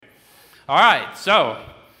All right, so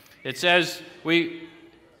it says we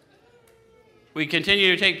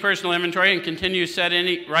continue to take personal inventory and continue to set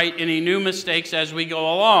right any new mistakes as we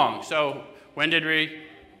go along. So when did we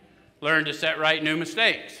learn to set right new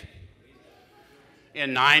mistakes?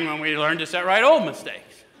 In 9, when we learned to set right old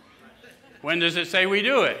mistakes. When does it say we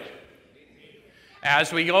do it?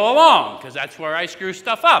 As we go along, because that's where I screw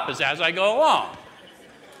stuff up, is as I go along.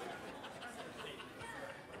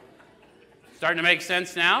 Starting to make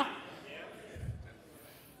sense now?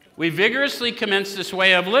 We vigorously commenced this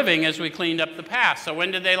way of living as we cleaned up the past. So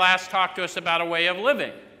when did they last talk to us about a way of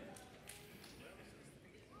living?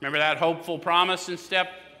 Remember that hopeful promise in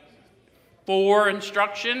step 4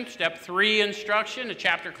 instruction, step 3 instruction, a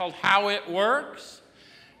chapter called How It Works?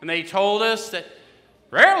 And they told us that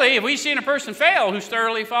rarely have we seen a person fail who's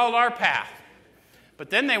thoroughly followed our path.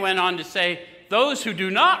 But then they went on to say, those who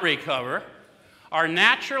do not recover are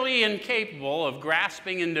naturally incapable of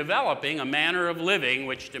grasping and developing a manner of living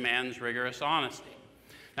which demands rigorous honesty.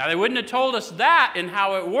 Now, they wouldn't have told us that in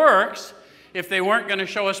How It Works if they weren't going to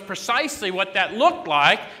show us precisely what that looked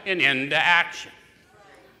like in Into Action.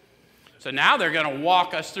 So now they're going to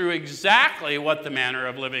walk us through exactly what the manner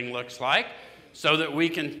of living looks like so that we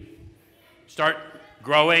can start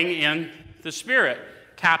growing in the Spirit,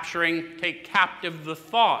 take captive the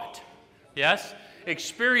thought, yes?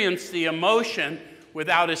 Experience the emotion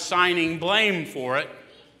without assigning blame for it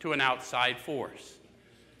to an outside force.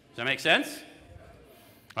 Does that make sense?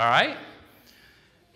 All right?